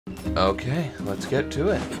Okay, let's get to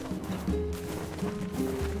it.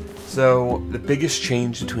 So, the biggest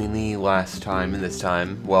change between the last time and this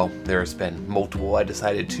time, well, there's been multiple. I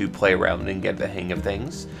decided to play around and get the hang of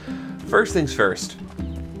things. First things first.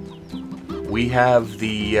 We have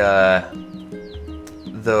the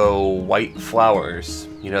white flowers.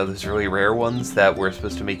 You know, those really rare ones that were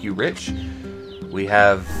supposed to make you rich. We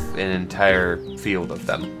have an entire field of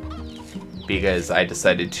them. Because I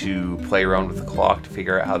decided to play around with the clock to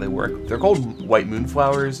figure out how they work. They're called white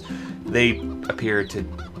moonflowers. They appear to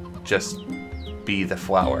just be the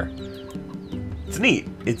flower. It's neat.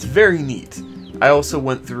 It's very neat. I also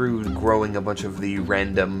went through growing a bunch of the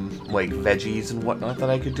random, like, veggies and whatnot that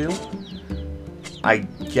I could do. I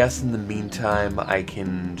guess in the meantime I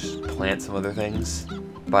can just plant some other things.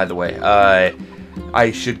 By the way,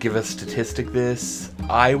 I should give a statistic this.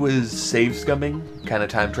 I was save scumming, kind of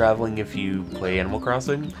time traveling if you play Animal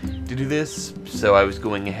Crossing to do this. So I was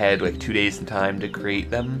going ahead like 2 days in time to create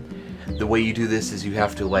them. The way you do this is you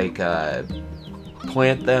have to like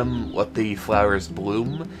plant them, let the flowers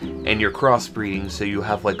bloom, and you're crossbreeding, so you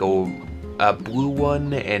have like a blue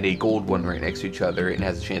one and a gold one right next to each other, and it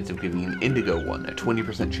has a chance of giving you an indigo one, a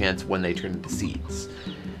 20% chance when they turn into seeds.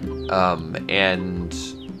 And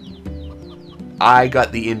I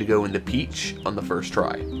got the indigo and the peach on the first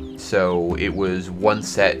try. So it was one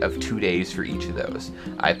set of 2 days for each of those.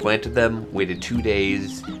 I planted them, waited 2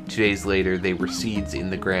 days. 2 days later, they were seeds in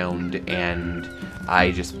the ground, and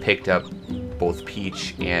I just picked up both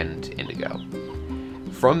peach and indigo.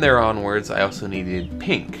 From there onwards, I also needed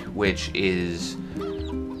pink, which is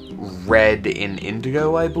red and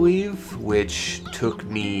indigo, I believe, which took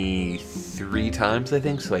me 3 times, I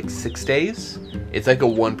think, so like 6 days. It's like a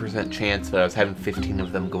 1% chance, but I was having 15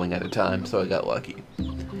 of them going at a time, so I got lucky.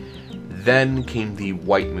 Then came the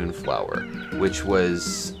white moonflower, which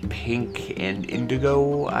was pink and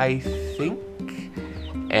indigo, I think?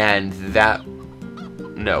 And that...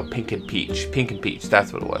 no, pink and peach. Pink and peach,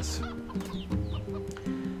 that's what it was.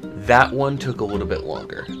 That one took a little bit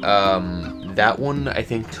longer. That one, I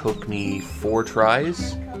think, took me 4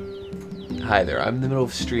 tries. Hi there, I'm in the middle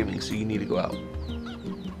of streaming, so you need to go out.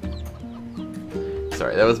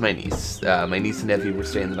 Sorry, that was my niece. My niece and nephew were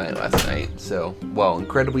staying the night last night, so, well,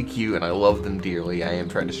 incredibly cute, and I love them dearly. I am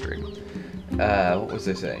trying to stream. What was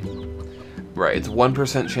I saying? Right, it's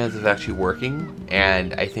 1% chance of actually working,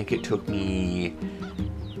 and I think it took me...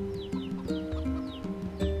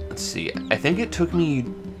 let's see, I think it took me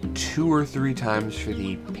 2 or 3 times for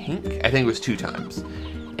the pink. I think it was 2 times.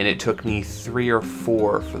 And it took me 3 or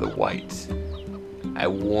 4 for the white. I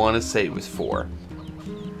want to say it was 4.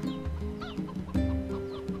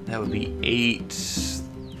 That would be 8.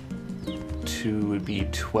 2 would be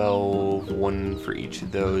 12. 1 for each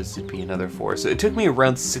of those would be another 4. So it took me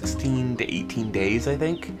around 16 to 18 days, I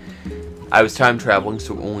think. I was time traveling,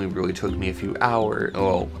 so it only really took me a few hours.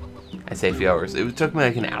 Oh, I say a few hours. It took me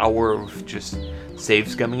like an hour of just save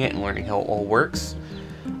scumming it and learning how it all works.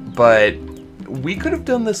 But we could have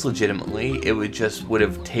done this legitimately. It would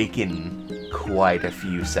have taken quite a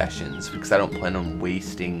few sessions, because I don't plan on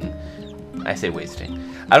wasting... I say wasting.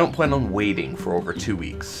 I don't plan on waiting for over 2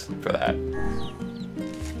 weeks for that.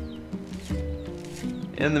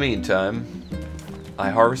 In the meantime, I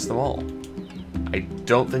harvest them all. I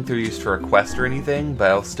don't think they're used for a quest or anything, but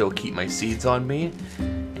I'll still keep my seeds on me.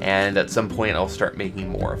 And at some point, I'll start making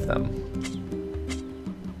more of them.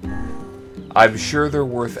 I'm sure they're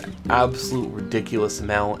worth absolute ridiculous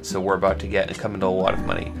amount, so we're about to come into a lot of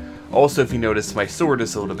money. Also, if you notice, my sword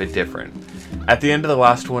is a little bit different. At the end of the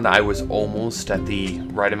last one, I was almost at the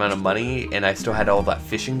right amount of money, and I still had all that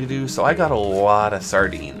fishing to do, so I got a lot of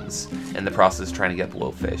sardines in the process trying to get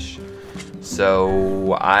blowfish.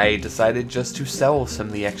 So I decided just to sell some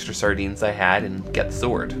of the extra sardines I had and get the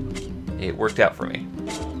sword. It worked out for me.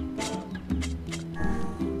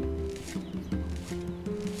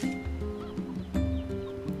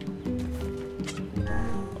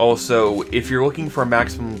 Also, if you're looking for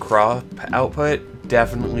maximum crop output,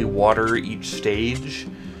 definitely water each stage.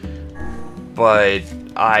 But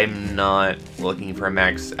I'm not looking for a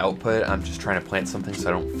max output. I'm just trying to plant something so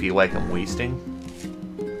I don't feel like I'm wasting.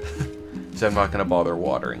 So I'm not going to bother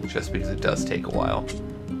watering, just because it does take a while.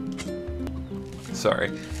 Sorry.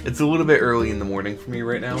 It's a little bit early in the morning for me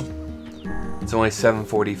right now. It's only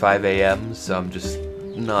 7:45 a.m., so I'm just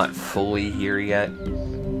not fully here yet.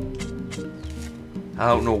 I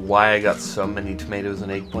don't know why I got so many tomatoes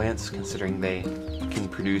and eggplants, considering they can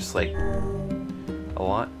produce, like, a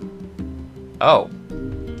lot. Oh.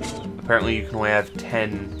 Apparently you can only have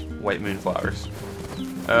 10 white moonflowers.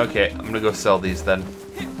 Okay, I'm gonna go sell these then.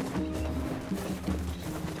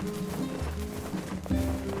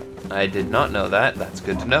 I did not know that. That's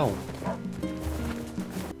good to know.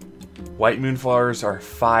 White moonflowers are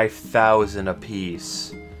 5,000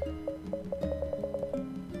 apiece.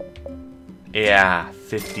 Yeah,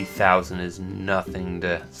 50,000 is nothing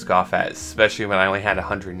to scoff at, especially when I only had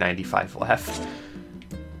 195 left.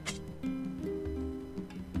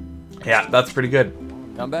 Yeah, that's pretty good.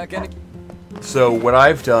 Come back in. So what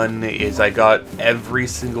I've done is I got every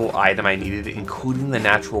single item I needed, including the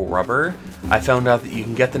natural rubber. I found out that you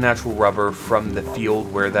can get the natural rubber from the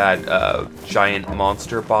field where that giant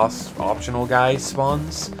monster boss optional guy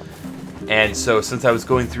spawns. And so since I was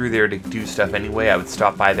going through there to do stuff anyway, I would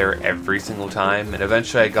stop by there every single time. And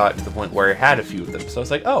eventually I got to the point where I had a few of them. So I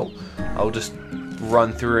was like, oh, I'll just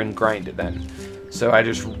run through and grind it then. So I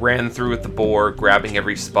just ran through with the boar, grabbing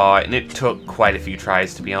every spot, and it took quite a few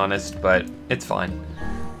tries to be honest, but it's fine.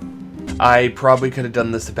 I probably could have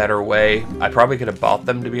done this a better way. I probably could have bought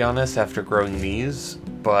them to be honest after growing these,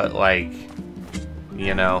 but like,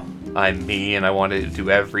 you know, I'm me and I wanted to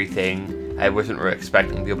do everything. I wasn't really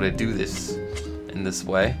expecting to be able to do this in this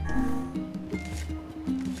way.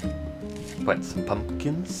 Plant some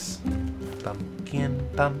pumpkins. Pumpkin,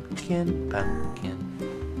 pumpkin, pumpkin.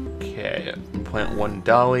 Okay, plant one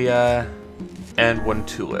dahlia and one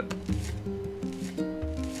tulip.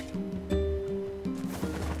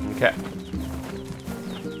 Okay.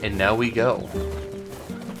 And now we go.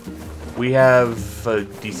 We have a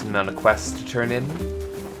decent amount of quests to turn in.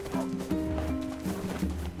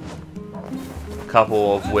 A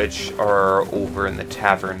couple of which are over in the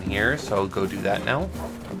tavern here, so I'll go do that now.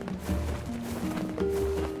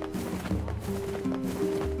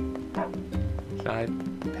 Should I?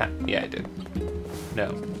 Yeah, I did. No.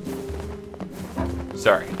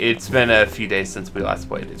 Sorry, it's been a few days since we last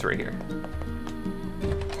played. It's right here.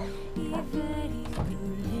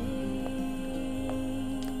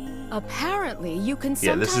 Apparently, you can sometimes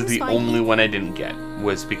yeah, this is the only one I didn't get,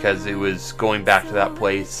 was because it was going back to that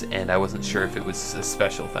place, and I wasn't sure if it was a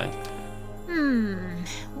special thing.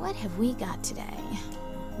 What have we got today?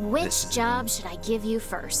 Which job should I give you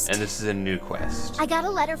first? And this is a new quest. I got a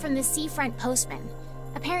letter from the seafront postman.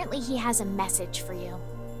 Apparently he has a message for you.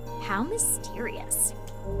 How mysterious.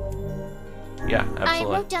 Yeah, absolutely. I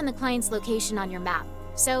wrote down the client's location on your map,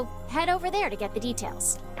 so head over there to get the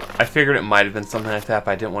details. I figured it might have been something like that,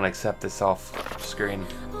 but I didn't want to accept this off screen.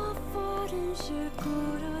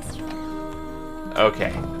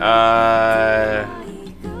 Okay,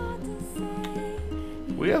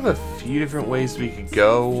 we have a few different ways we could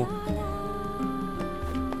go.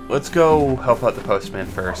 Let's go help out the postman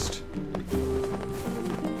first.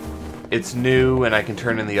 It's new, and I can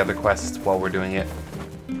turn in the other quests while we're doing it.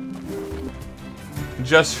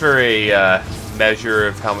 Just for a measure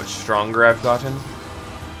of how much stronger I've gotten.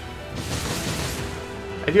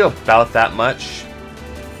 I do about that much.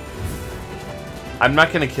 I'm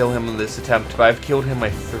not going to kill him in this attempt, but I've killed him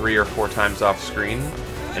like 3 or 4 times off screen.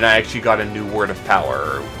 And I actually got a new word of power,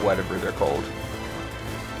 or whatever they're called.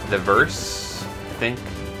 The verse, I think.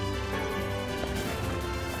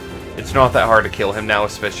 It's not that hard to kill him now,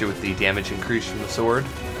 especially with the damage increase from the sword.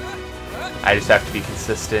 I just have to be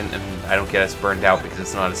consistent, and I don't get as burned out because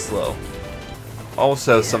it's not as slow.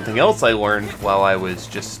 Also, something else I learned while I was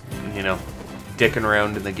just, you know, dicking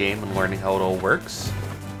around in the game and learning how it all works.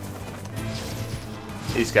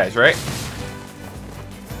 These guys, right?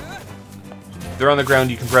 If they're on the ground,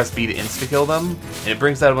 you can press B to insta-kill them, and it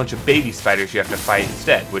brings out a bunch of baby spiders you have to fight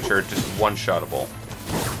instead, which are just one-shottable.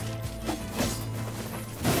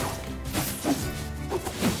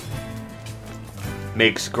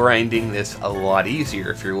 Makes grinding this a lot easier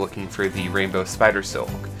if you're looking for the rainbow spider silk,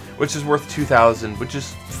 which is worth 2,000, which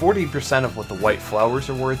is 40% of what the white flowers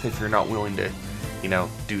are worth if you're not willing to, you know,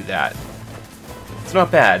 do that. It's not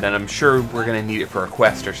bad, and I'm sure we're going to need it for a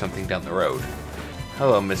quest or something down the road.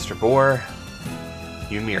 Hello, Mr. Boar.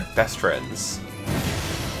 You and me are best friends.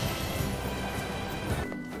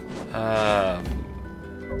 To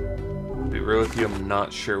be real with you, I'm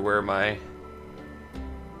not sure where my...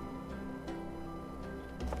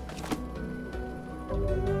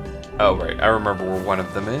 Oh, right. I remember where one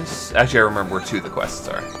of them is. Actually, I remember where 2 of the quests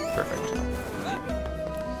are. Perfect.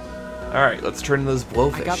 Alright, let's turn those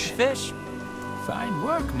blowfish. I got the fish. Fine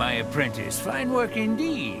work, my apprentice. Fine work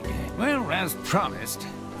indeed. Well, as promised,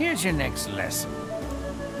 here's your next lesson.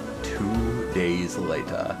 2 days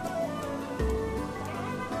later.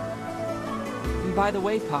 By the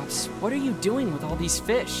way, Pops, what are you doing with all these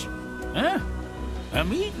fish? Huh?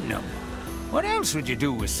 I'm eating them. What else would you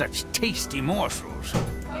do with such tasty morsels?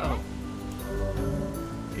 Oh.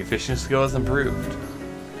 Your fishing skill has improved.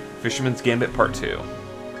 Fisherman's Gambit Part 2.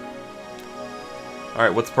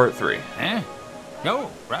 Alright, what's Part 3? Huh?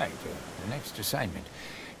 Oh, right. The next assignment.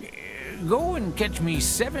 Go and catch me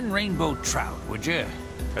 7 rainbow trout, would you?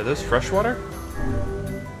 Are those freshwater?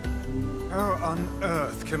 How on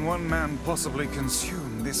earth can one man possibly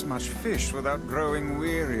consume this much fish without growing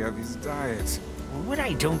weary of his diet? What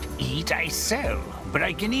I don't eat, I sell. But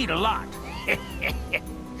I can eat a lot.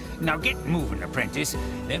 Now get moving, apprentice.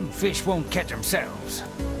 Them fish won't catch themselves.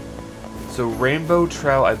 So rainbow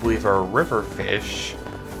trout, I believe, are river fish,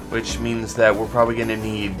 which means that we're probably going to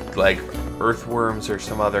need, like, earthworms or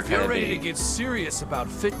some other kind of bait. You're ready to get serious about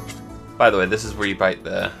fish. By the way, this is where you buy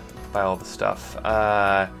all the stuff.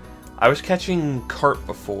 I was catching carp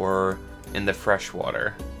before in the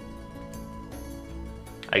freshwater.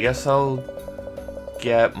 I guess I'll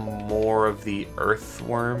get more of the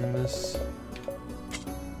earthworms.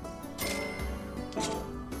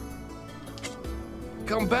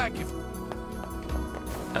 Come back if...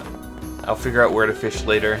 I'll figure out where to fish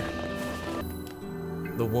later.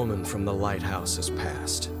 The woman from the lighthouse has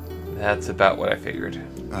passed. That's about what I figured.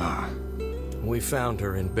 Ah. We found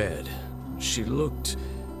her in bed. She looked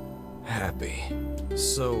happy.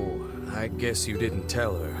 So, I guess you didn't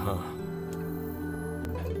tell her, huh?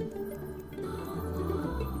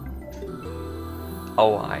 A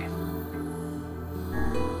lie.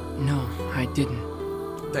 No, I didn't.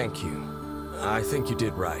 Thank you. I think you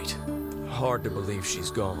did right. Hard to believe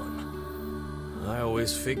she's gone. I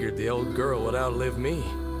always figured the old girl would outlive me.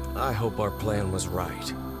 I hope our plan was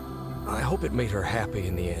right. I hope it made her happy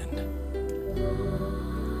in the end.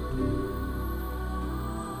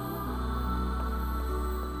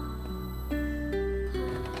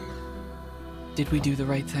 Did we do the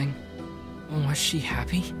right thing? Was she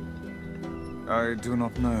happy? I do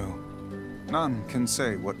not know. None can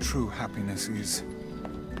say what true happiness is.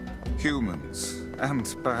 Humans,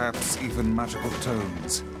 and perhaps even magical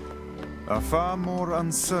toads, are far more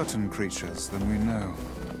uncertain creatures than we know.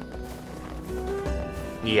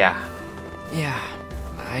 Yeah. Yeah,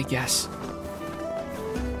 I guess.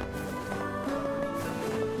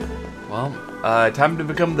 Well, time to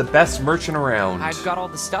become the best merchant around. I've got all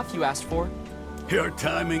the stuff you asked for. Your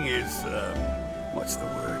timing is, what's the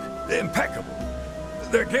word? Impeccable.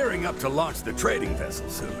 They're gearing up to launch the trading vessel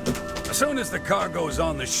soon. As soon as the cargo's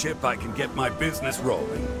on the ship, I can get my business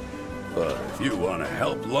rolling. But if you want to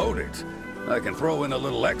help load it, I can throw in a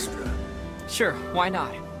little extra. Sure, why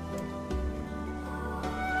not?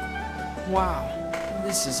 Wow,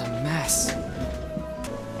 this is a mess.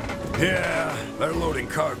 Yeah, they're loading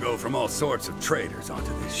cargo from all sorts of traders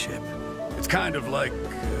onto this ship. It's kind of like,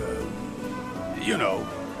 you know,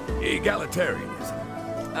 egalitarianism.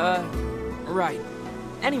 Right.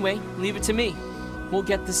 Anyway, leave it to me. We'll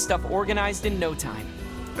get this stuff organized in no time.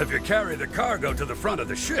 If you carry the cargo to the front of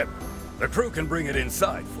the ship, the crew can bring it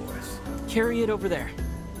inside for us. Carry it over there.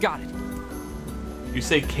 Got it. You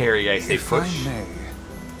say carry, I say If push. I may,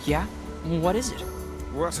 Yeah? What is it?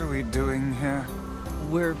 what are we doing here?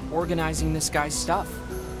 We're organizing this guy's stuff.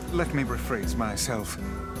 Let me rephrase myself.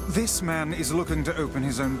 This man is looking to open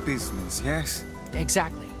his own business, yes?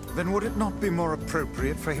 Exactly. Then would it not be more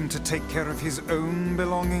appropriate for him to take care of his own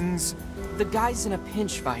belongings? The guy's in a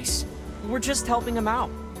pinch, Vice. We're just helping him out.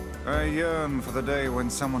 I yearn for the day when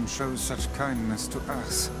someone shows such kindness to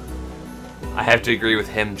us. I have to agree with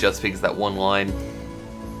him just because that one line.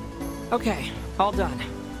 Okay, all done.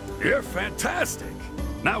 You're fantastic.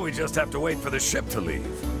 Now we just have to wait for the ship to leave.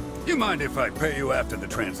 You mind if I pay you after the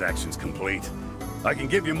transaction's complete? I can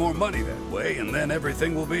give you more money that way, and then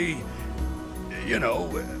everything will be, you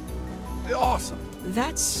know, awesome.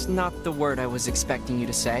 That's not the word I was expecting you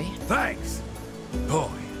to say. Thanks. Boy,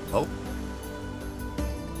 oh.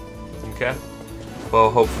 Okay.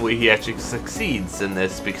 Well, hopefully he actually succeeds in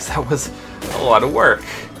this because that was a lot of work.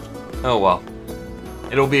 Oh well.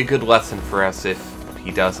 It'll be a good lesson for us if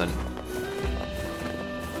he doesn't.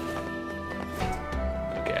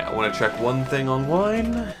 Okay, I want to check one thing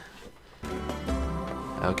online.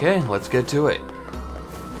 Okay, let's get to it.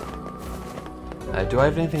 Do I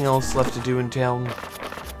have anything else left to do in town?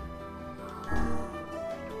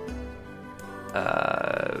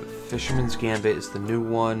 Fisherman's Gambit is the new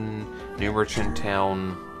one. New Merchant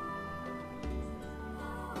Town.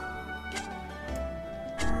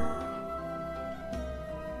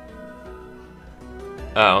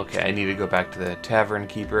 Oh, okay. I need to go back to the Tavern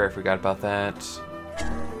Keeper. I forgot about that.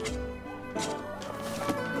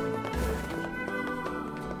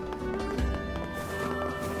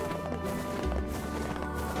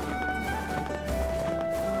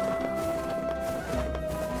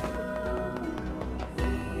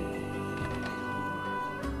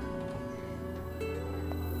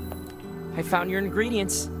 I found your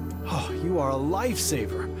ingredients. Oh, you are a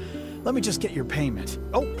lifesaver. Let me just get your payment.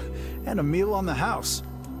 Oh, and a meal on the house.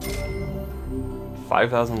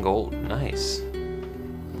 5,000 gold. Nice.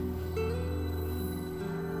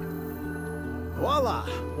 Voila!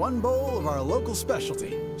 One bowl of our local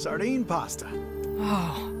specialty, sardine pasta.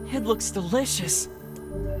 Oh, it looks delicious.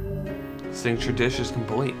 Signature dish is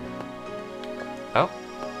complete. Oh.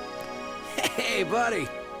 Hey, buddy.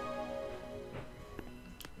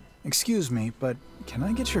 Excuse me, but can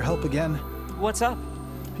I get your help again? What's up?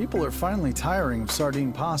 People are finally tiring of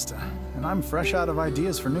sardine pasta, and I'm fresh out of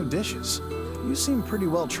ideas for new dishes. You seem pretty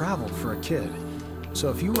well traveled for a kid. So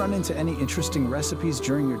if you run into any interesting recipes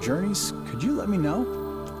during your journeys, could you let me know?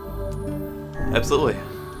 Absolutely.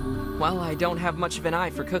 Well, I don't have much of an eye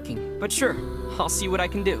for cooking, but sure, I'll see what I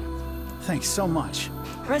can do. Thanks so much.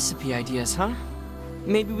 Recipe ideas, huh?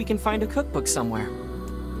 Maybe we can find a cookbook somewhere.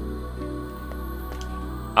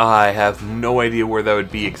 I have no idea where that would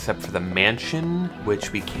be except for the mansion,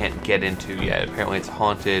 which we can't get into yet. Apparently it's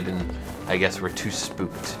haunted, and I guess we're too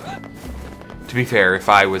spooked. To be fair, if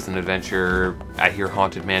I was an adventurer, I hear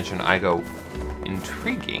haunted mansion, I go,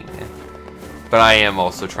 intriguing. But I am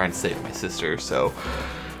also trying to save my sister, so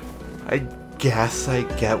I guess I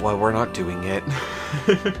get why we're not doing it.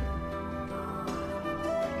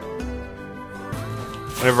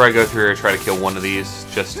 Whenever I go through here, I try to kill one of these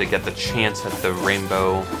just to get the chance at the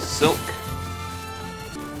rainbow silk.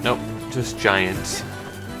 Nope, just giants.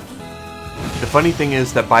 The funny thing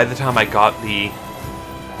is that by the time I got the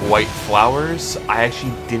white flowers, I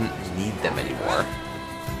actually didn't need them anymore.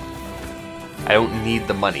 I don't need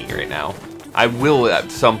the money right now. I will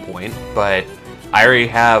at some point, but I already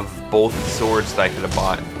have both swords that I could have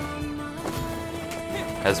bought,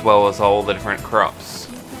 as well as all the different crops.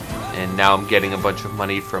 And now I'm getting a bunch of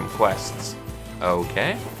money from quests.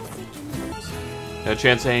 Okay. No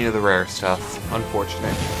chance at any of the rare stuff.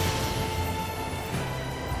 Unfortunate.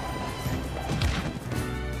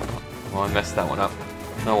 Well, I messed that one up.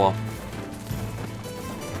 Oh well.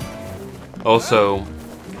 Also,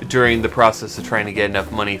 during the process of trying to get enough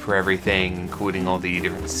money for everything, including all the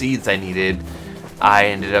different seeds I needed, I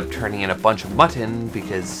ended up turning in a bunch of mutton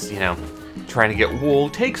because, you know, trying to get wool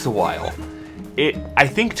takes a while. It, I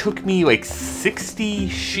think, took me like 60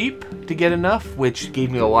 sheep to get enough, which gave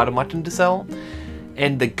me a lot of mutton to sell.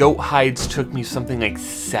 And the goat hides took me something like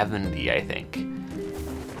 70, I think.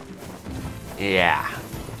 Yeah.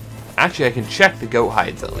 Actually, I can check the goat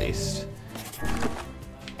hides at least.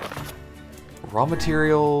 Raw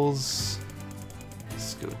materials.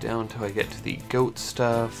 Let's go down till I get to the goat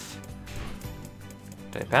stuff.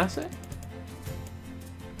 Did I pass it?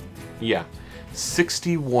 Yeah.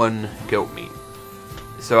 61 goat meat.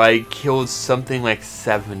 So I killed something like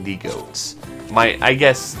 70 goats. I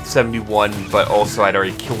guess 71, but also I'd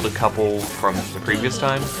already killed a couple from the previous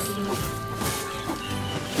time.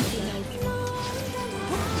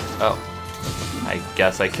 Oh. I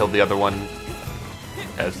guess I killed the other one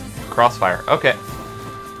as crossfire. Okay.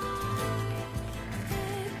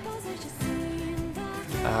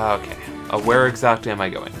 Okay. Where exactly am I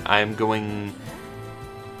going? I'm going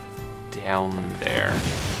down there.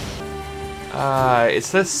 It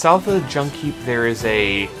says south of the junk heap there is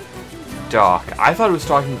a dock. I thought it was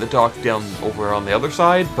talking to the dock down over on the other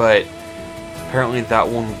side, but apparently that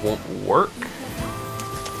one won't work.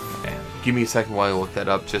 Okay. Give me a second while I look that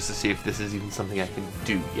up just to see if this is even something I can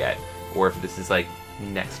do yet, or if this is like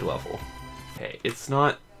next level. Okay, it's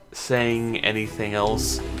not saying anything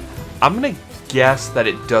else. I'm gonna guess that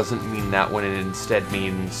it doesn't mean that one, and it instead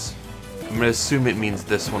means, I'm gonna assume it means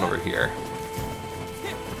this one over here.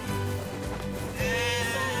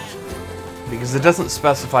 Because it doesn't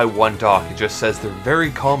specify one dock, it just says they're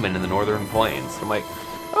very common in the northern plains. I'm like,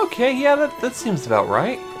 okay, yeah, that seems about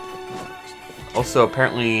right. Also,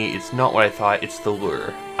 apparently, it's not what I thought, it's the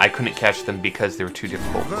lure. I couldn't catch them because they were too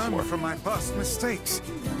difficult before. Learn from my past mistakes.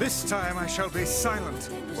 This time I shall be silent.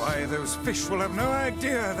 Why, those fish will have no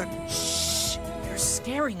idea that... Shh! You're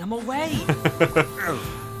scaring them away!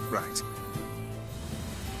 Oh, right.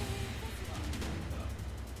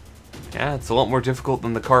 Yeah, it's a lot more difficult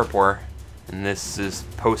than the carp were. And this is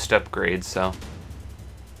post-upgrade, so...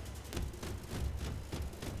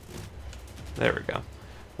 There we go.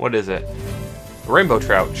 What is it? Rainbow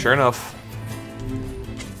trout, sure enough.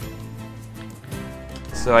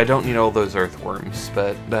 So I don't need all those earthworms,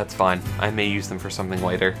 but that's fine. I may use them for something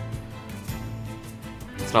later.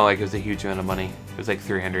 It's not like it was a huge amount of money. It was like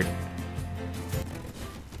 300.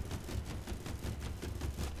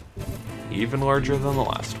 Even larger than the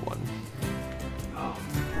last one.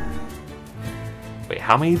 Wait,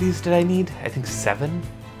 how many of these did I need? I think 7?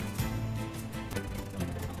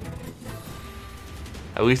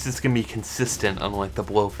 At least it's going to be consistent, unlike the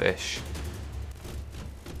blowfish.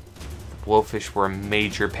 The blowfish were a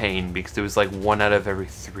major pain because it was like 1 out of every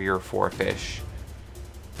 3 or 4 fish.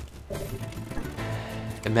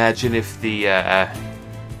 Imagine if the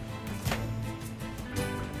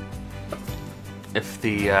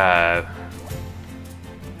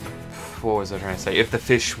what was I trying to say? If the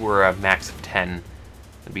fish were a max of 10,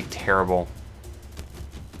 that'd be terrible.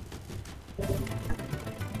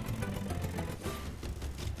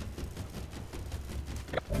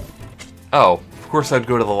 Oh, of course I'd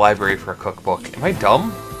go to the library for a cookbook. Am I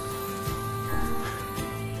dumb?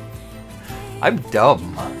 I'm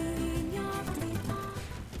dumb.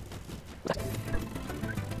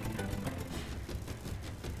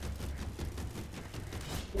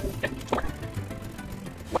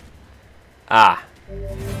 Ah,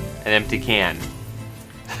 an empty can.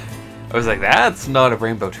 I was like, that's not a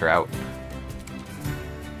rainbow trout.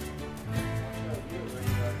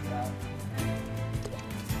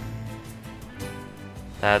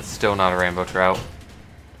 That's still not a rainbow trout.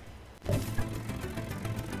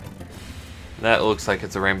 That looks like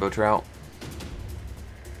it's a rainbow trout.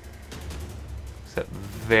 Except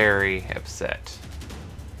very upset.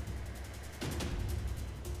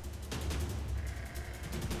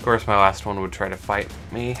 Of course, my last one would try to fight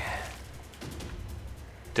me.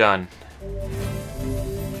 Done.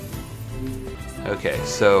 Okay,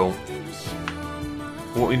 so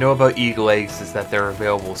what we know about eagle eggs is that they're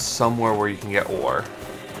available somewhere where you can get ore.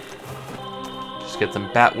 Just get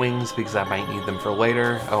some bat wings because I might need them for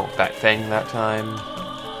later. Oh, bat fang that time.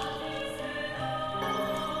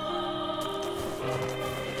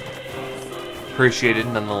 Appreciated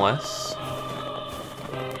nonetheless.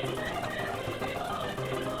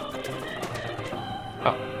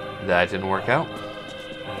 That didn't work out.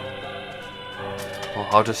 Well,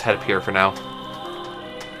 I'll just head up here for now.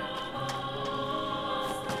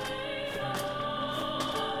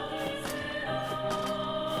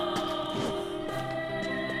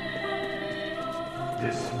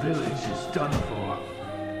 This village is done for.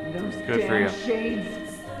 Those Good for you.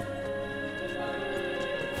 Shades.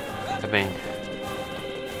 I mean,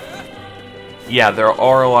 yeah, there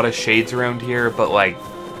are a lot of shades around here, but like,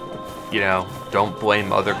 you know, don't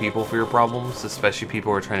blame other people for your problems, especially people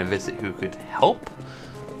who are trying to visit who could help.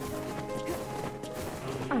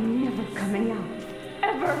 I'm never coming out.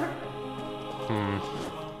 Ever.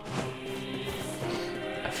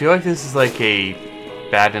 I feel like this is like a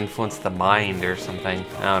bad influence of the mind or something.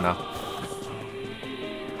 I don't know.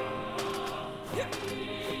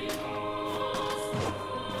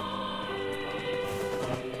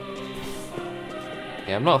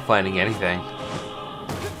 Yeah, I'm not finding anything.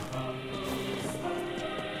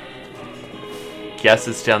 Guess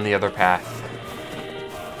it's down the other path.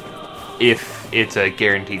 If it's a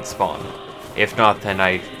guaranteed spawn. If not, then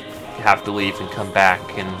I have to leave and come back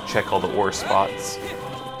and check all the ore spots.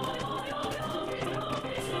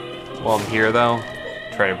 While I'm here, though,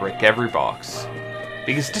 try to break every box.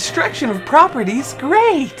 Because destruction of property is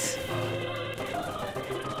great!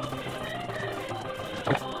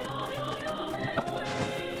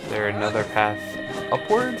 Is there another path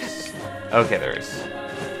upwards? Okay, there is.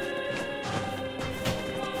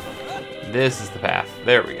 This is the path.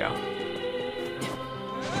 There we go.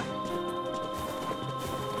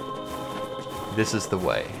 This is the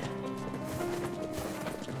way.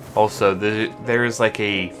 Also, there's like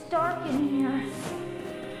a Dark in here.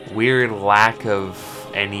 weird lack of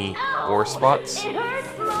any ore spots. It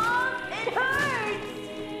hurts, Mom. It hurts.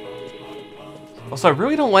 Also, I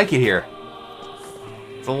really don't like it here.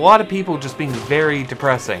 It's a lot of people just being very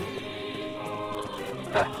depressing.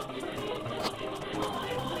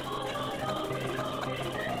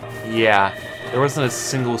 Yeah, there wasn't a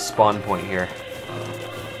single spawn point here.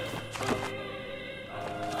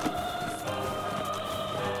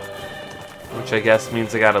 Which I guess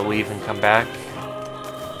means I gotta leave and come back.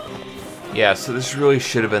 Yeah, so this really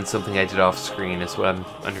should have been something I did off screen, is what I'm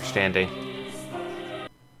understanding.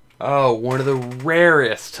 Oh, one of the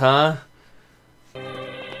rarest, huh?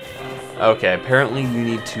 Okay, apparently you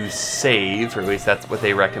need to save, or at least that's what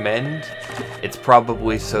they recommend. It's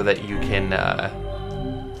probably so that you can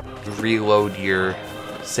reload your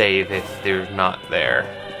save if they're not there.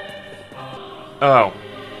 Oh.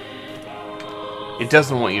 It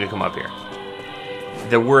doesn't want you to come up here.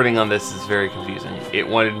 The wording on this is very confusing. It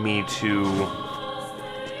wanted me to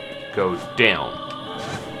go down.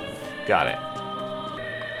 Got it.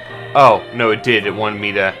 Oh, no, it did. It wanted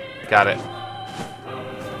me to... Got it.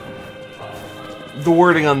 The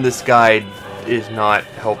wording on this guide is not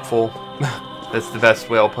helpful. That's the best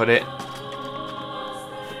way I'll put it.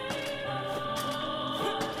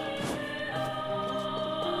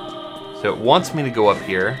 So it wants me to go up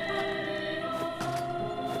here.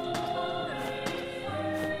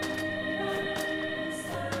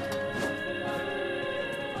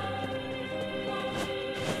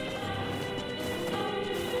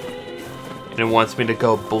 And it wants me to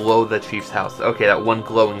go below the chief's house. Okay, that one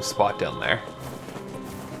glowing spot down there.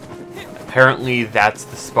 Apparently that's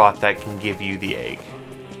the spot that can give you the egg.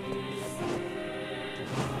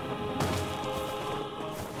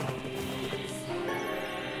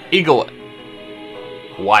 Eagle.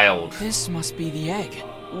 Wild. This must be the egg.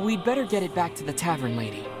 We'd better get it back to the tavern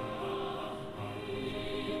lady.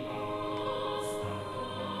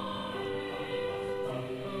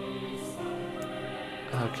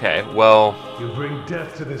 Okay, well... You bring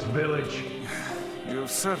death to this village.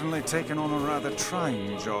 You've certainly taken on a rather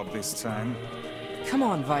trying job this time. Come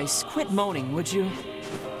on, Vice. Quit moaning, would you?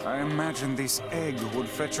 I imagine this egg would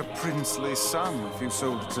fetch a princely sum if you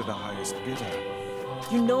sold it to the highest bidder.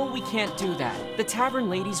 You know we can't do that. The tavern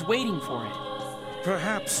lady's waiting for it.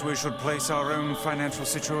 Perhaps we should place our own financial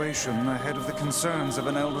situation ahead of the concerns of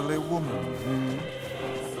an elderly woman.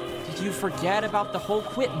 Did you forget about the whole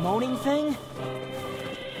quit moaning thing?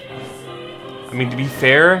 I mean, to be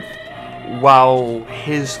fair, while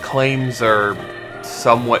his claims are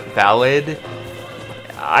somewhat valid,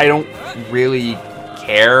 I don't really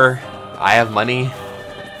care. I have money.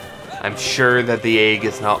 I'm sure that the egg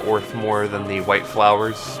is not worth more than the white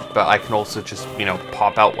flowers, but I can also just, you know,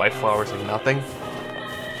 pop out white flowers like nothing.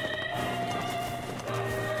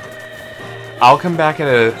 I'll come back at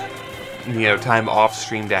a, you know, time off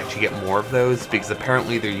stream to actually get more of those, because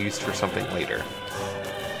apparently they're used for something later.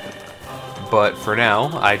 But for now,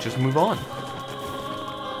 I just move on.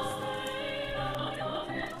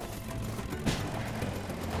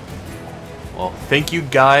 Well, thank you,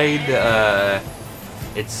 guide.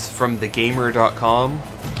 It's from thegamer.com.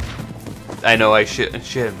 I know I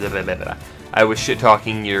I was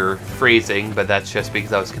shit-talking your phrasing, but that's just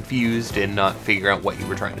because I was confused and not figuring out what you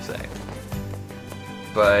were trying to say.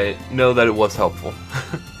 But know that it was helpful.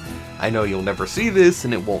 I know you'll never see this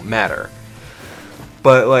and it won't matter.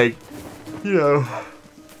 But, like, you know,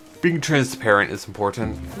 being transparent is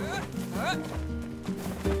important.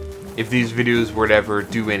 If these videos were to ever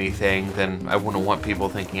do anything, then I wouldn't want people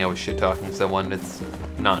thinking I was shit-talking someone. It's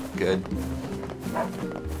not good.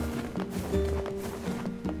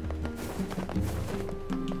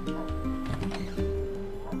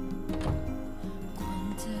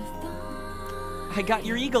 I got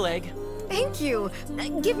your eagle egg. Thank you.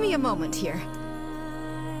 Give me a moment here.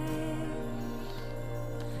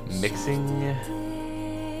 Mixing.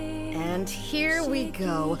 And here we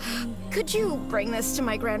go. Could you bring this to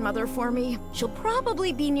my grandmother for me? She'll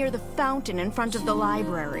probably be near the fountain in front of the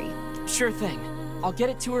library. Sure thing. I'll get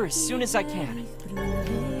it to her as soon as I can.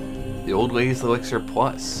 The Old Lady's Elixir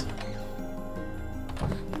Plus.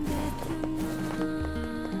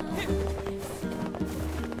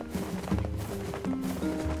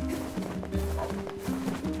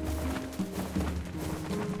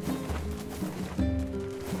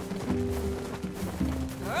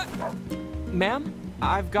 Ma'am,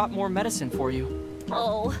 I've got more medicine for you.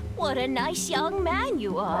 Oh, what a nice young man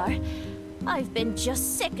you are. I've been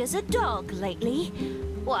just sick as a dog lately.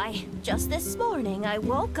 Why, just this morning I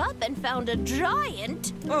woke up and found a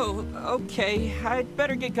giant. Oh, okay. I'd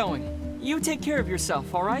better get going. You take care of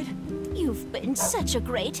yourself, all right? You've been such a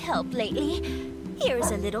great help lately.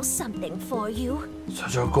 Here's a little something for you.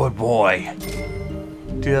 Such a good boy.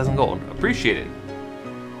 2,000 gold. Appreciate it.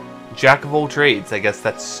 Jack of all trades. I guess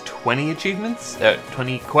that's 20 achievements?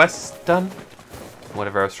 20 quests done?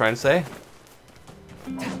 Whatever I was trying to say.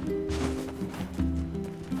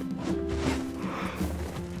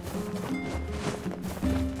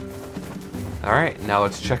 Alright, now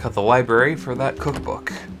let's check out the library for that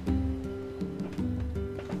cookbook.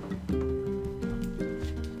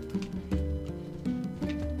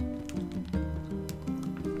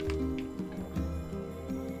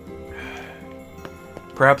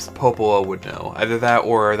 Perhaps Popola would know. Either that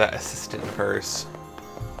or that assistant of hers.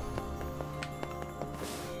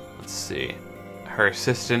 Let's see. Her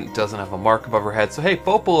assistant doesn't have a mark above her head, so hey,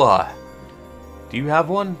 Popola! Do you have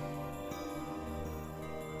one?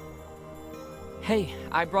 Hey,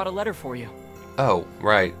 I brought a letter for you. Oh,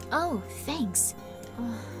 right. Oh, thanks.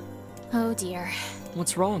 Oh dear.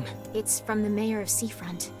 What's wrong? It's from the mayor of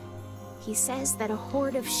Seafront. He says that a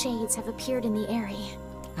horde of shades have appeared in the area.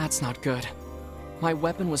 That's not good. My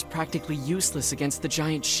weapon was practically useless against the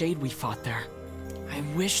giant shade we fought there. I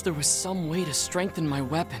wish there was some way to strengthen my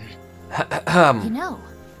weapon. You know,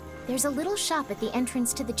 there's a little shop at the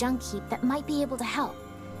entrance to the junk heap that might be able to help.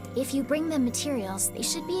 If you bring them materials, they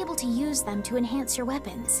should be able to use them to enhance your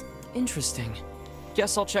weapons. Interesting.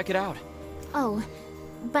 Guess I'll check it out. Oh,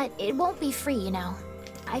 but it won't be free, you know.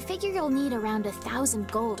 I figure you'll need around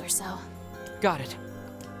 1,000 gold or so. Got it.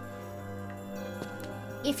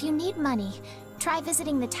 If you need money, try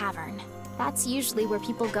visiting the tavern. That's usually where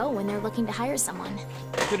people go when they're looking to hire someone.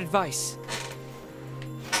 Good advice.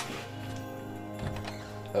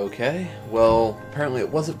 Okay, well, apparently it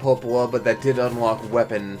wasn't Popola, but that did unlock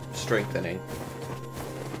weapon strengthening.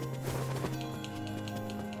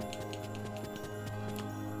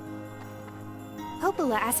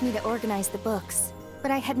 Popola asked me to organize the books, but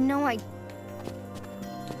I had no idea.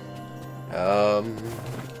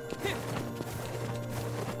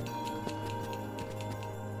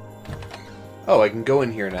 Oh, I can go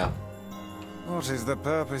in here now. What is the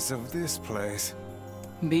purpose of this place?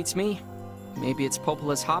 Beats me. Maybe it's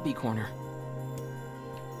Popola's hobby corner.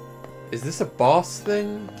 Is this a boss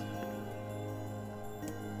thing?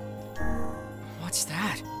 What's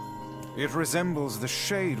that? It resembles the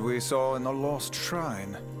shade we saw in the lost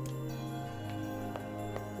shrine.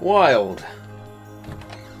 Wild.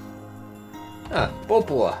 Ah,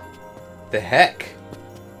 Popola. The heck?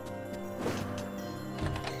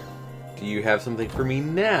 Do you have something for me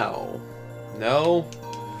now? No?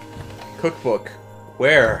 Cookbook.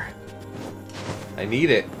 Where? I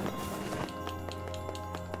need it.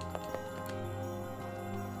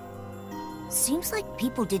 Seems like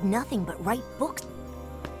people did nothing but write books.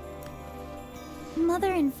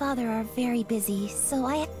 Mother and father are very busy, so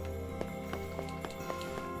I...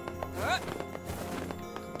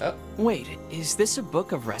 Wait, is this a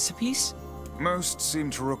book of recipes? Most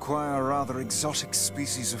seem to require rather exotic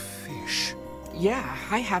species of fish. Yeah,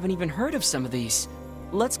 I haven't even heard of some of these.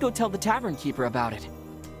 Let's go tell the tavern keeper about it.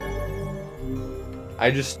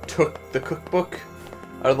 I just took the cookbook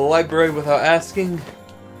out of the library without asking.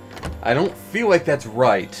 I don't feel like that's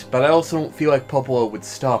right, but I also don't feel like Popola would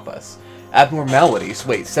stop us. Abnormalities.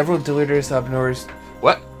 Wait, several delirious abnormalities.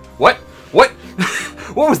 What? What? What?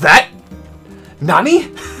 What was that?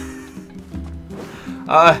 Nani?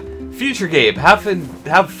 Future Gabe,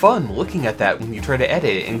 have fun looking at that when you try to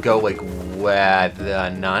edit and go like, what the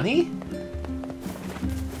Nani?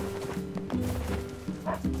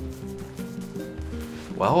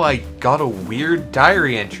 Well, I got a weird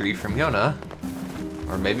diary entry from Yona.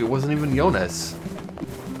 Or maybe it wasn't even Yona's.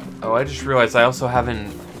 Oh, I just realized I also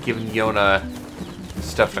haven't given Yona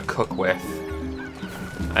stuff to cook with.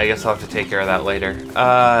 I guess I'll have to take care of that later.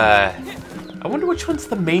 I wonder which one's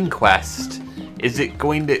the main quest. Is it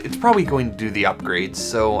going to... It's probably going to do the upgrades,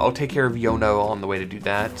 so I'll take care of Yona on the way to do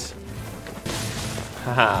that.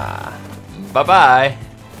 Haha. Bye-bye.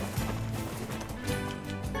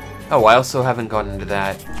 Oh, I also haven't gone into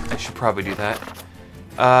that. I should probably do that.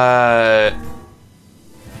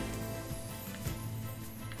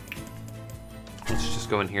 Let's just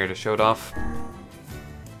go in here to show it off.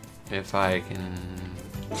 If I can...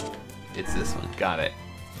 It's this one. Got it.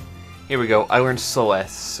 Here we go. I learned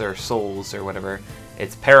Solace, or Souls, or whatever.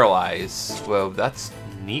 It's Paralyze. Well, that's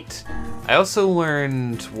neat. I also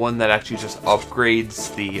learned one that actually just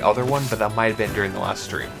upgrades the other one, but that might have been during the last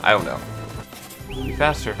stream. I don't know. It'd be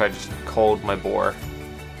faster if I just called my boar.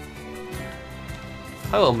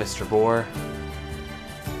 Hello, Mr. Boar.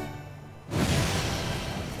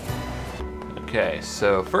 Okay,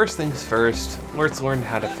 so first things first, let's learn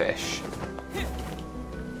how to fish.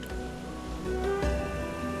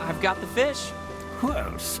 I've got the fish.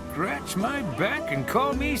 Well, scratch my back and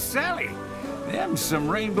call me Sally. Them's some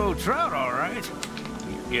rainbow trout, all right.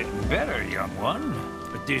 You're getting better, young one.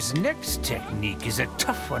 But this next technique is a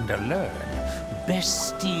tough one to learn. Best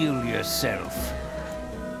steel yourself.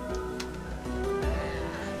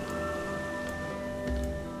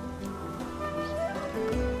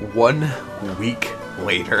 One week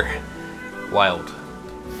later. Wild.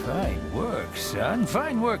 Fine work, son.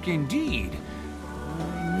 Fine work indeed.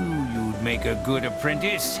 I knew you'd make a good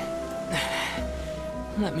apprentice.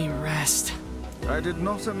 Let me rest. I did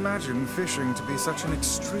not imagine fishing to be such an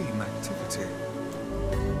extreme activity.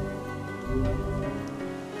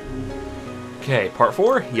 Okay, part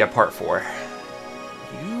 4? Yeah, part 4.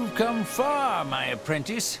 You've come far, my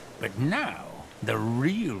apprentice. But now, the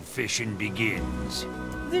real fishing begins.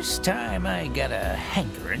 This time I got a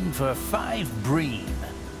hankering for 5 bream.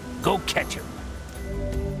 Go catch 'em.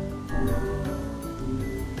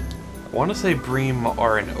 I want to say bream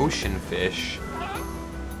are an ocean fish.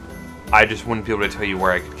 I just wouldn't be able to tell you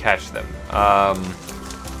where I could catch them.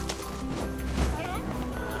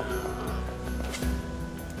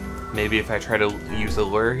 Maybe if I try to use a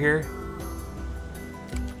lure here?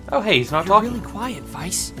 Oh, hey, he's not talking. You're really quiet,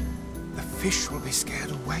 Vice. The fish will be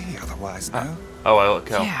scared away otherwise, no? Oh, I let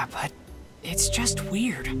go. Yeah, but it's just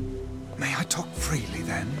weird. May I talk freely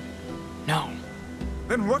then? No.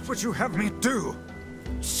 Then what would you have me do?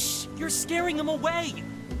 Shh! You're scaring him away!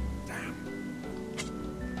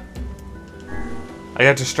 I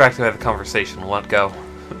got distracted by the conversation. Let go.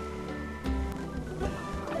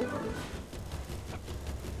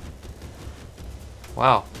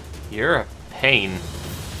 Wow, you're a pain.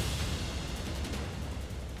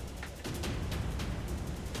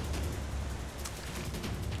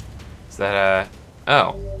 Is that a...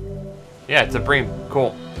 Oh. Yeah, it's a Bream.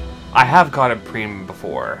 Cool. I have got a Bream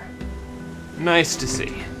before. Nice to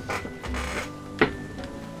see.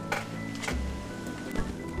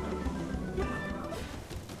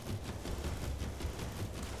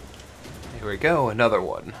 Here we go, another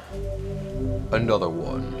one. Another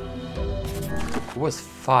one. It was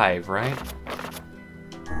 5, right?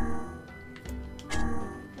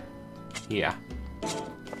 Yeah.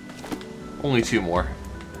 Only 2 more.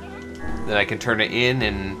 Then I can turn it in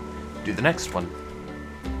and do the next one.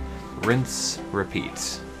 Rinse,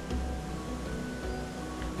 repeat.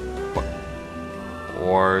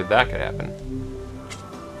 Or that could happen.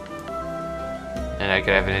 And I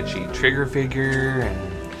could have an itchy trigger figure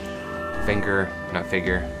and not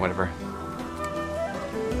figure, whatever.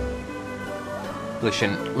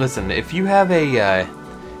 Listen, if you have a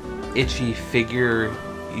itchy figure,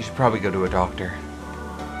 you should probably go to a doctor.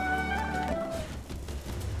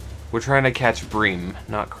 We're trying to catch bream,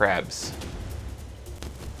 not crabs.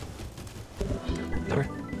 There.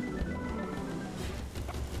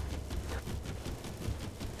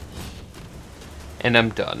 And I'm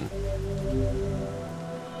done.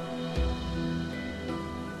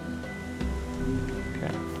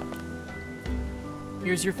 Okay.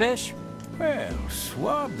 Here's your fish. Well,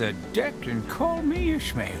 swab the deck and call me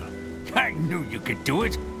Ishmael. I knew you could do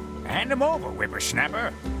it. Hand him over,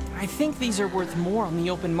 whippersnapper. I think these are worth more on the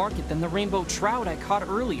open market than the rainbow trout I caught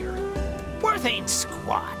earlier. Worth ain't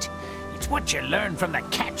squat. It's what you learn from the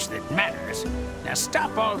catch that matters. Now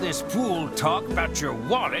stop all this fool talk about your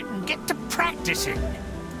wallet and get to practicing.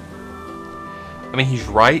 I mean, he's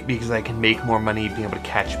right, because I can make more money being able to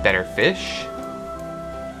catch better fish.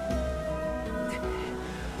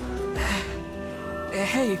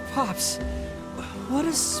 Hey, Pops. What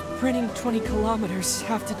does sprinting 20 kilometers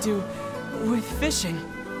have to do with fishing?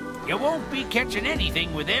 You won't be catching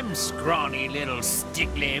anything with them scrawny little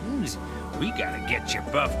stick limbs. We gotta get you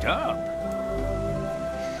buffed up.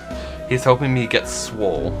 He's hoping me get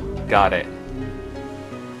swole. Got it.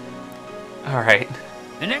 Alright.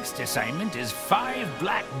 The next assignment is 5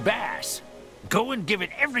 black bass. Go and give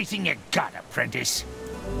it everything you got, apprentice.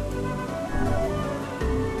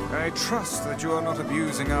 I trust that you are not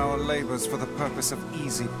abusing our labors for the purpose of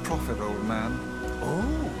easy profit, old man.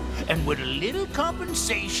 Oh, and would a little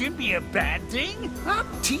compensation be a bad thing? I'm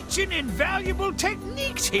teaching invaluable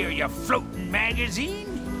techniques here, you floating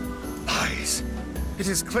magazine. Lies. It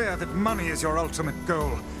is clear that money is your ultimate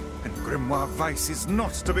goal, and Grimoire Vice is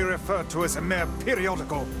not to be referred to as a mere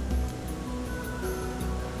periodical.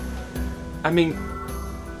 I mean,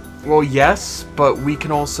 well, yes, but we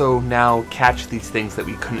can also now catch these things that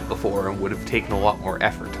we couldn't before and would have taken a lot more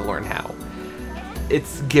effort to learn how.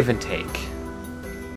 It's give and take.